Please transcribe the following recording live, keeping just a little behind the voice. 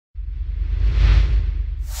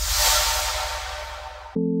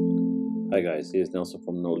Hi guys, here's Nelson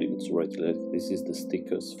from No Limits Right Leg. This is the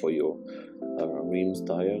stickers for your rims,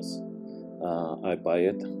 tires. I buy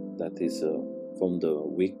it. That is from the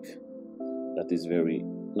week. That is very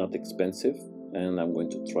not expensive, and I'm going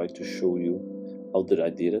to try to show you how did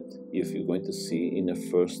I did it. If you're going to see in the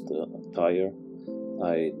first tire,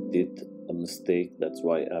 I did a mistake. That's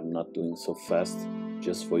why I'm not doing so fast,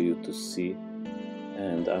 just for you to see.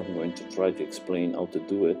 And I'm going to try to explain how to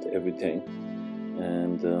do it, everything,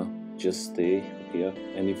 and just stay here.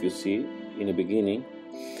 And if you see in the beginning,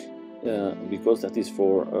 because that is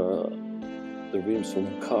for the rims from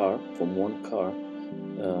one car,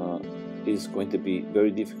 is going to be very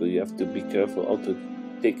difficult. You have to be careful how to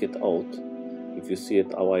take it out. If you see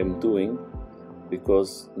it how I'm doing,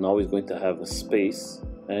 because now it's going to have a space,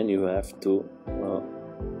 and you have to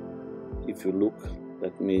if you look,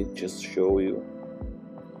 let me just show you.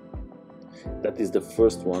 That is the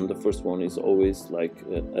first one. The first one is always like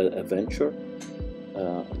a venture.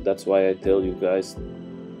 That's why I tell you guys,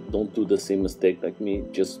 don't do the same mistake like me.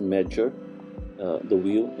 Just measure the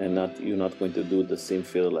wheel, and you're not going to do the same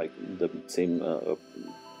fail, like the same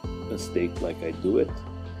mistake like I do it.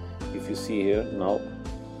 If you see here now,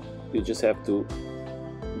 you just have to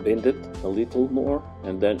bend it a little more,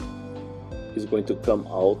 and then it's going to come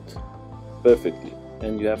out perfectly.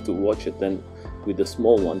 And you have to watch it. Then with the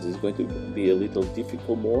small ones, it's going to be a little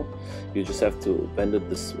difficult more. You just have to bend it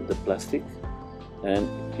the plastic, and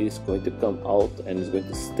it's going to come out, and it's going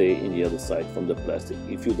to stay in the other side from the plastic.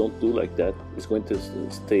 If you don't do like that, it's going to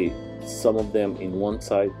stay, some of them in one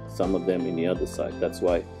side, some of them in the other side. That's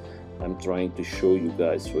why I'm trying to show you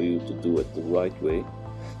guys, for you to do it the right way,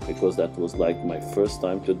 because that was like my first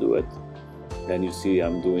time to do it, and you see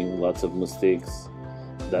I'm doing lots of mistakes.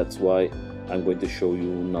 That's why I'm going to show you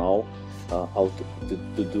now how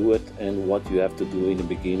to do it, and what you have to do in the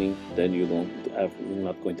beginning. Then you're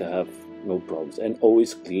not going to have no problems. And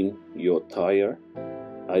always clean your tire.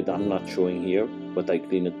 I'm not showing here, but I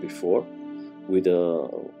cleaned it before with a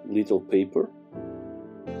little paper.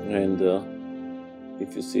 And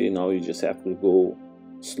if you see now, you just have to go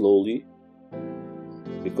slowly,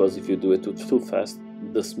 because if you do it too fast,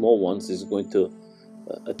 the small ones is going to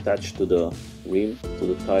attach to the rim, to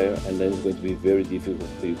the tire, and then it's going to be very difficult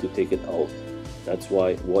for you to take it out. That's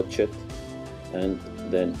why watch it, and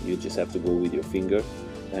then you just have to go with your finger,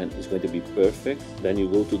 and it's going to be perfect. Then you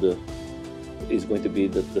go to the, it's going to be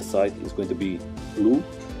the side is going to be blue.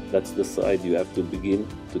 That's the side you have to begin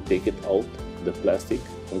to take it out, the plastic.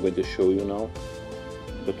 I'm going to show you now,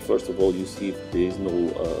 but first of all, you see if there is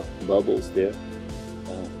no bubbles there,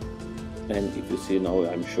 and if you see now,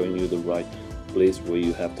 I'm showing you the right place where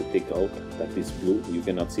you have to take out. That is blue. You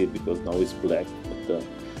cannot see it because now it's black, but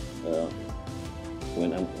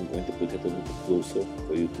when I'm going to put it a little closer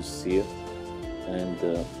for you to see it.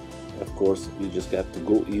 And of course, you just have to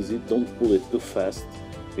go easy. Don't pull it too fast,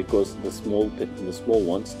 because the small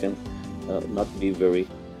ones can not be very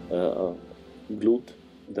glued.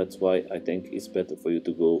 That's why I think it's better for you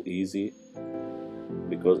to go easy,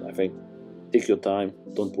 because I think take your time,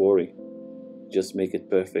 don't worry, just make it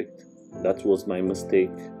perfect. That was my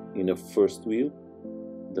mistake in the first wheel,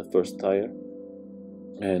 the first tire,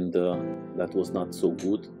 and that was not so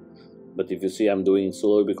good. But if you see, I'm doing it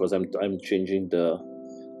slowly because I'm changing the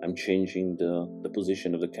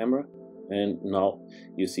position of the camera. And now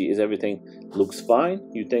you see, is everything looks fine.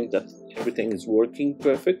 You think that everything is working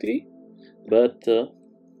perfectly, but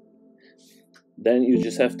then you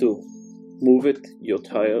just have to move your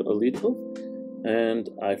tire a little, and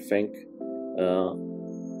I think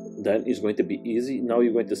then it's going to be easy. Now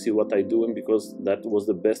you're going to see what I'm doing, because that was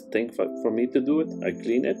the best thing for me to do it. I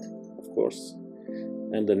clean it, of course,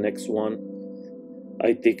 and the next one,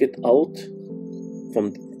 I take it out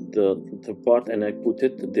from the part, and I put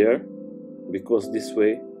it there, because this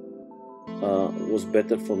way was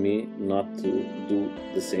better for me not to do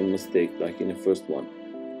the same mistake like in the first one.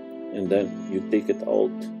 And then you take it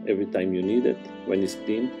out every time you need it when it's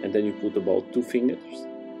clean, and then you put about two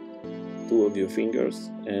of your fingers,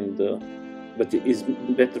 and but it is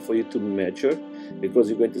better for you to measure, because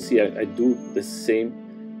you're going to see I do the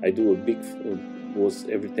same. I do a big was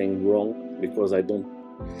everything wrong, because I don't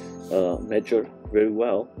measure very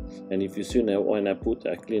well. And if you see now, when I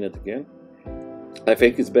clean it again, I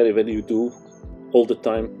think it's better when you do all the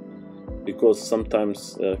time, because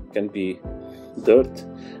sometimes can be dirt,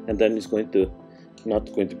 and then it's not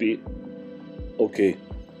going to be okay.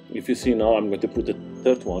 If you see now, I'm going to put the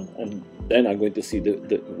third one, and then I'm going to see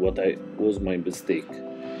what was my mistake.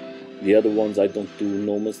 The other ones I don't do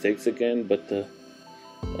no mistakes again, but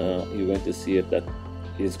you're going to see it, that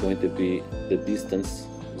is going to be, the distance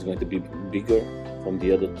is going to be bigger, from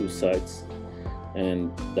the other two sides,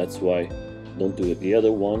 and that's why don't do it. The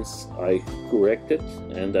other ones I corrected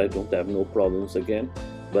and I don't have no problems again,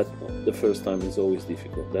 but the first time is always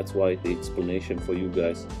difficult. That's why the explanation for you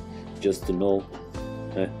guys, just to know.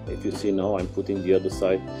 If you see now, I'm putting the other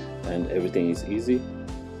side and everything is easy,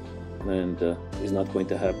 and it's not going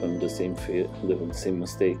to happen the same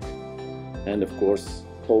mistake. And of course,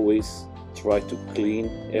 always try to clean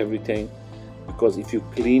everything, because if you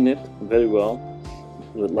clean it very well,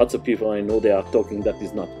 lots of people I know, they are talking that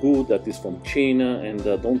is not good, that is from China, and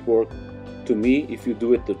don't work. To me, if you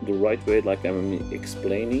do it the right way, like I'm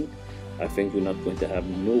explaining, I think you're not going to have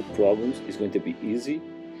no problems. It's going to be easy,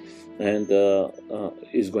 and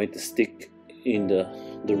it's going to stick in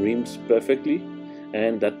the rims perfectly.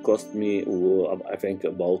 And that cost me, I think,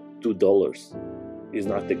 about $2. It's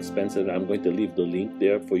not expensive. I'm going to leave the link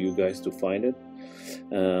there for you guys to find it.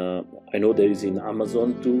 I know there is in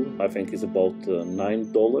Amazon too. I think it's about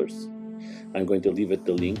 $9. I'm going to leave it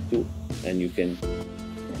the link too, and you can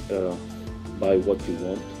buy what you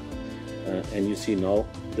want. And you see now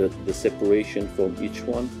the separation from each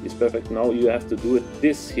one is perfect. Now you have to do it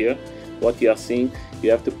this here, what you are seeing,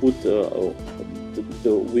 you have to put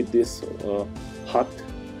with this hot,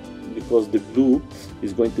 because the glue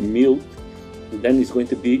is going to melt, then it's going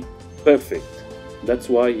to be perfect. That's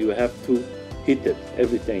why you have to hit it,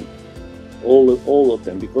 everything, all of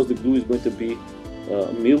them, because the glue is going to be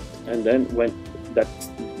melt, and then when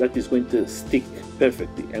that is going to stick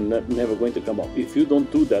perfectly and never going to come up. If you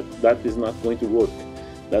don't do that, that is not going to work.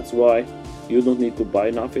 That's why you don't need to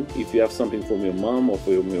buy nothing. If you have something from your mom or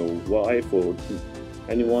from your wife or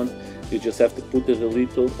anyone, you just have to put it a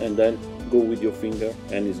little and then go with your finger,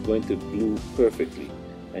 and it's going to glue perfectly,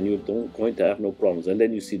 and you're going to have no problems. And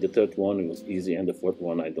then you see the third one, it was easy, and the fourth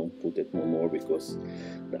one I don't put it no more, because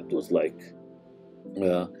that was like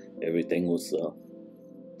everything was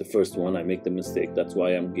the first one I make the mistake. That's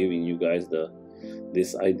why I'm giving you guys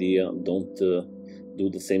this idea. Don't do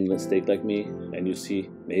the same mistake like me. And you see,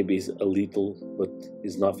 maybe it's a little, but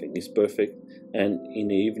it's nothing, it's perfect, and in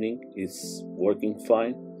the evening it's working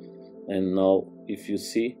fine. And now if you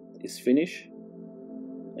see, it's finished,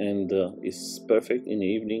 and it's perfect in the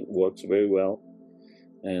evening, works very well,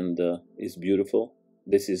 and it's beautiful.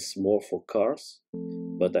 This is more for cars,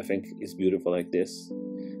 but I think it's beautiful like this.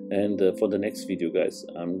 And for the next video, guys,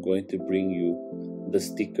 I'm going to bring you the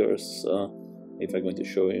stickers. If I'm going to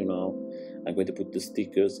show you now, I'm going to put the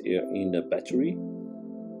stickers here in the battery.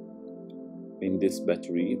 In this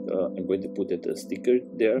battery, I'm going to put a sticker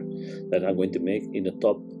there that I'm going to make in the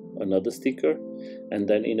top, another sticker, and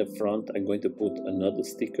then in the front I'm going to put another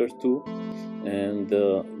sticker too. And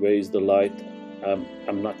where is the light?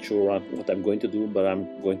 I'm not sure what I'm going to do, but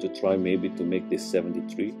I'm going to try maybe to make this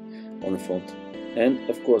 73 on the front. And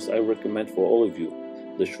of course, I recommend for all of you,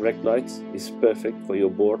 the Shrek lights is perfect for your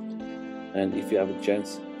board, and if you have a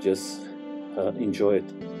chance, just enjoy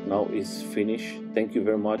it. Now it's finished. Thank you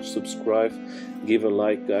very much. Subscribe, give a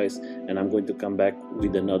like, guys, and I'm going to come back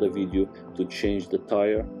with another video to change the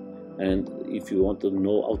tire. And if you want to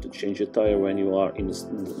know how to change a tire when you are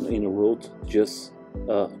in a road, just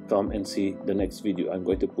come and see the next video. I'm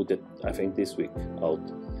going to put it, I think, this week out.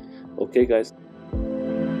 Okay, guys.